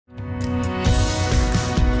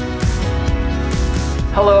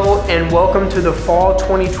Hello and welcome to the Fall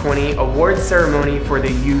 2020 Award Ceremony for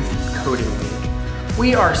the Youth Coding League.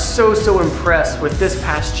 We are so impressed with this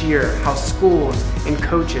past year how schools and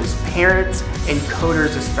coaches, parents and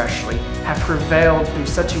coders especially, have prevailed through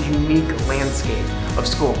such a unique landscape of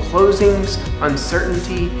school closings,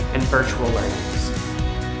 uncertainty, and virtual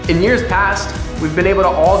learnings. In years past, we've been able to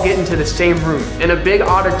all get into the same room in a big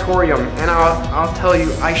auditorium, and I'll tell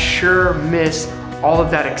you, I sure miss all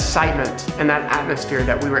of that excitement and that atmosphere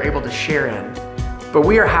that we were able to share in. But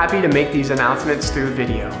we are happy to make these announcements through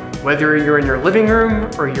video. Whether you're in your living room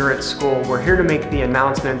or you're at school, we're here to make the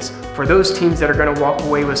announcements for those teams that are gonna walk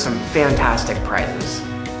away with some fantastic prizes.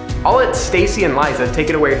 I'll let Stacy and Liza take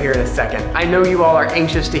it away here in a second. I know you all are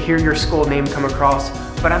anxious to hear your school name come across,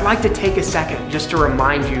 but I'd like to take a second just to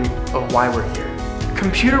remind you of why we're here.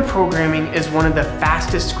 Computer programming is one of the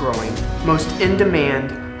fastest growing, most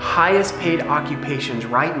in-demand, highest paid occupations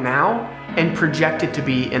right now and projected to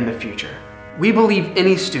be in the future. We believe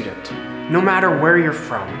any student, no matter where you're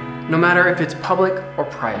from, no matter if it's public or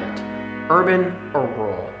private, urban or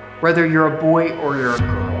rural, whether you're a boy or you're a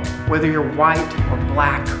girl, whether you're white or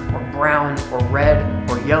black or brown or red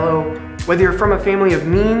or yellow, whether you're from a family of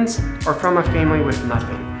means or from a family with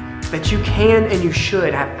nothing, that you can and you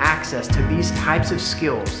should have access to these types of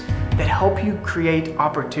skills that help you create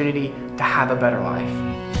opportunity to have a better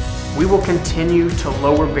life. We will continue to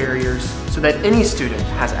lower barriers so that any student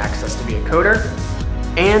has access to be a coder,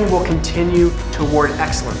 and will continue toward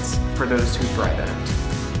excellence for those who thrive in it.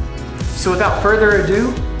 So without further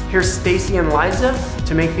ado, here's Stacy and Liza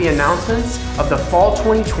to make the announcements of the Fall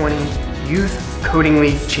 2020 Youth Coding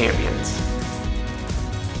League champions.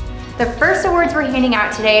 The first awards we're handing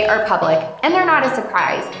out today are public, and they're not a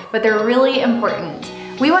surprise, but they're really important.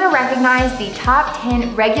 We want to recognize the top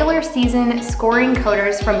 10 regular season scoring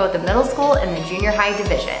coders from both the middle school and the junior high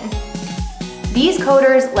division. These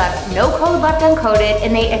coders left no code left uncoded,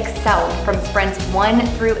 and they excelled from sprints 1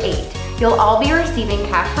 through 8. You'll all be receiving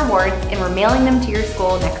cash rewards, and we're mailing them to your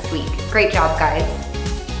school next week. Great job, guys.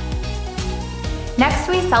 Next,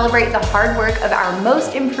 we celebrate the hard work of our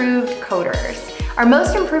most improved coders. Our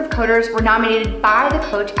most improved coders were nominated by the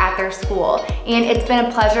coach at their school, and it's been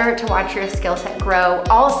a pleasure to watch your skill set grow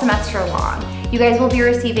all semester long. You guys will be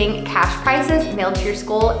receiving cash prizes mailed to your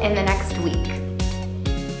school in the next week.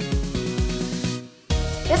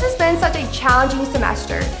 This has been such a challenging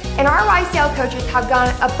semester, and our YCL coaches have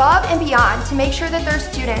gone above and beyond to make sure that their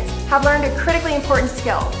students have learned a critically important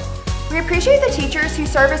skill. We appreciate the teachers who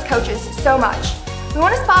serve as coaches so much. We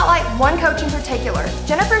want to spotlight one coach in particular,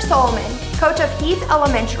 Jennifer Solomon, coach of Heath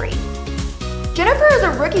Elementary. Jennifer is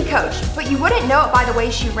a rookie coach, but you wouldn't know it by the way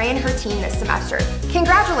she ran her team this semester.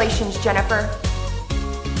 Congratulations, Jennifer.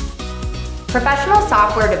 Professional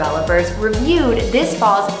software developers reviewed this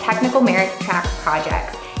fall's technical merit track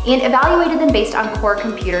projects and evaluated them based on core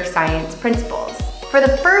computer science principles. For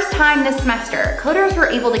the first time this semester, coders were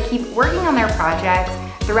able to keep working on their projects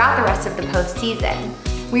throughout the rest of the postseason.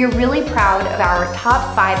 We are really proud of our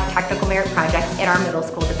top 5 technical merit projects in our middle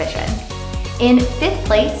school division. In 5th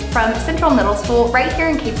place from Central Middle School right here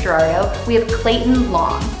in Cape Girardeau, we have Clayton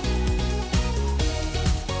Long.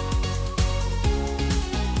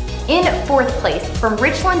 In 4th place from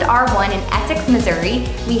Richland R1 in Essex, Missouri,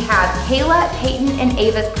 we have Kayla, Peyton, and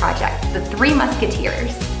Ava's project, the Three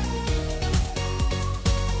Musketeers.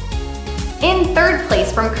 In 3rd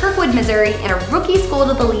place from Kirkwood, Missouri, and a rookie school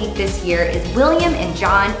to the league this year is William and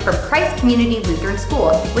John from Christ Community Lutheran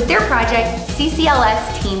School with their project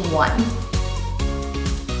CCLS Team 1.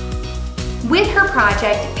 With her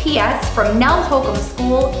project PS from Nell Holcomb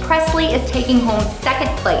School, Presley is taking home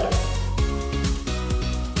 2nd place.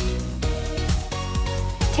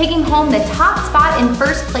 Taking home the top spot in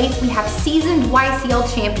 1st place, we have seasoned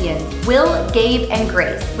YCL champions Will, Gabe, and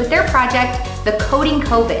Grace with their project The Coding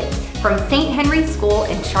COVID from St. Henry School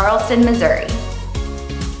in Charleston, Missouri.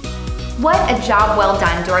 What a job well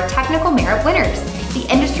done to our technical merit winners.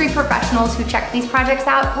 The industry professionals who checked these projects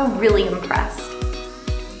out were really impressed.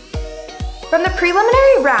 From the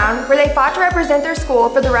preliminary round, where they fought to represent their school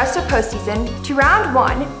for the rest of postseason, to round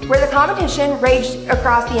 1, where the competition raged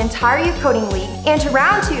across the entire Youth Coding League, and to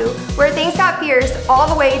round 2, where things got fierce all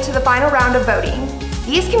the way to the final round of voting.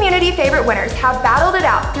 These community favorite winners have battled it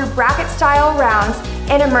out through bracket-style rounds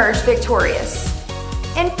and emerged victorious.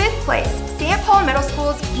 In 5th place, St. Paul Middle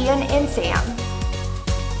School's Ian and Sam.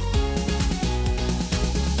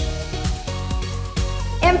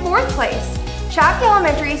 In 4th place, Chaffee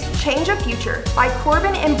Elementary's Change of Future by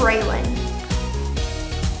Corbin and Braylon.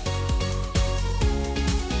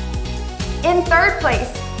 In 3rd place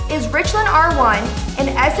is Richland R1 and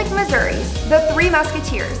Essex, Missouri's The Three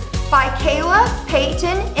Musketeers by Kayla,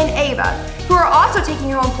 Peyton, and Ava, who are also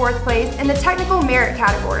taking home 4th place in the Technical Merit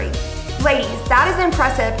category. Ladies, that is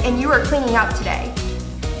impressive, and you are cleaning up today.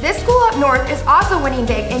 This school up north is also winning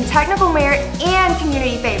big in Technical Merit and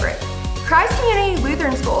Community Favorite. Christ Community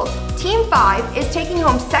Lutheran Schools, Team 5, is taking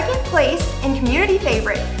home 2nd place in Community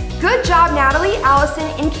Favorite. Good job, Natalie, Allison,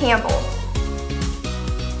 and Campbell.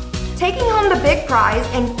 Taking home the big prize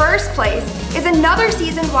in 1st place is another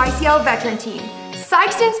seasoned YCL veteran team,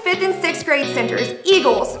 Sykeston's 5th and 6th grade centers,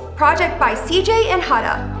 Eagles, project by CJ and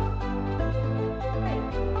Hutta.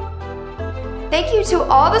 Thank you to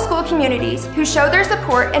all the school communities who showed their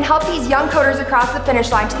support and helped these young coders across the finish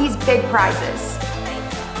line to these big prizes.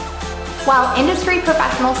 While industry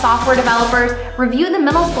professional software developers reviewed the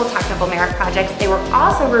middle school technical merit projects, they were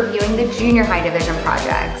also reviewing the junior high division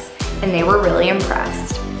projects, and they were really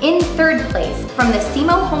impressed. In 3rd place, from the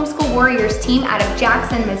SEMO Homeschool Warriors team out of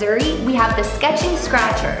Jackson, Missouri, we have the Sketching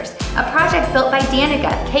Scratchers, a project built by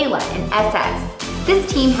Danica, Kayla, and SS.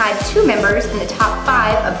 This team had 2 members in the top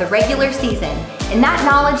 5 of the regular season, and that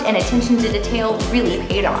knowledge and attention to detail really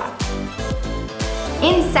paid off.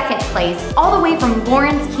 In 2nd place, all the way from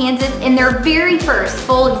Lawrence, Kansas, in their very first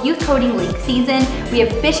full Youth Coding League season, we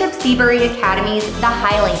have Bishop Seabury Academy's The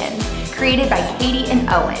Highlands, created by Katie and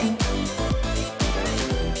Owen.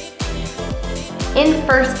 In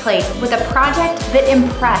 1st place, with a project that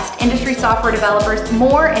impressed industry software developers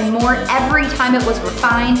more and more every time it was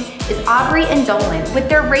refined, is Aubrey and Dolan with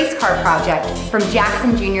their race car project from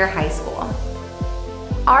Jackson Junior High School.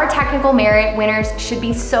 Our technical merit winners should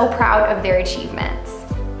be so proud of their achievements.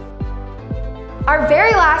 Our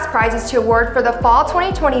very last prizes to award for the Fall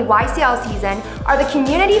 2020 YCL season are the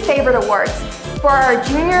Community Favorite Awards for our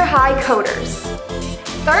junior high coders.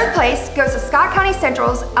 3rd place goes to Scott County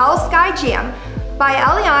Central's L Sky Jam by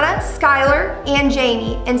Eliana, Skylar, and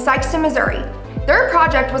Jamie in Sykeston, Missouri. Their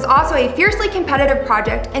project was also a fiercely competitive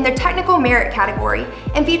project in the Technical Merit category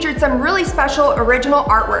and featured some really special original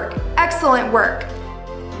artwork. Excellent work.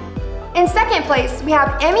 In 2nd place, we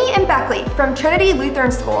have Emmy and Beckley from Trinity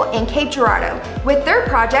Lutheran School in Cape Girardeau with their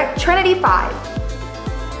project Trinity 5.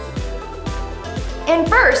 And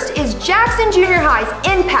 1st is Jackson Junior High's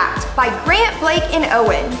Impact by Grant, Blake, and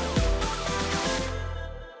Owen.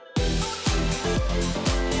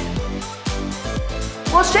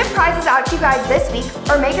 We'll ship prizes out to you guys this week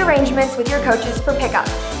or make arrangements with your coaches for pickup.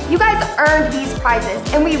 You guys earned these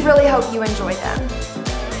prizes, and we really hope you enjoy them.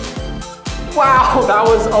 Wow, that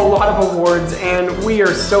was a lot of awards, and we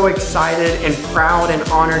are so excited and proud and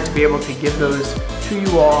honored to be able to give those to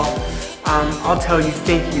you all. I'll tell you,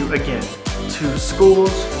 thank you again to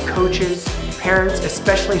schools, coaches, parents,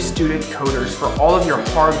 especially student coders, for all of your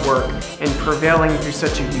hard work in prevailing through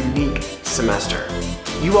such a unique semester.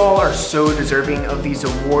 You all are so deserving of these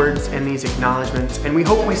awards and these acknowledgments, and we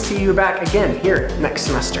hope we see you back again here next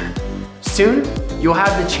semester. Soon, you'll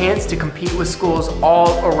have the chance to compete with schools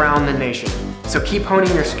all around the nation, so keep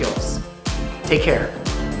honing your skills. Take care.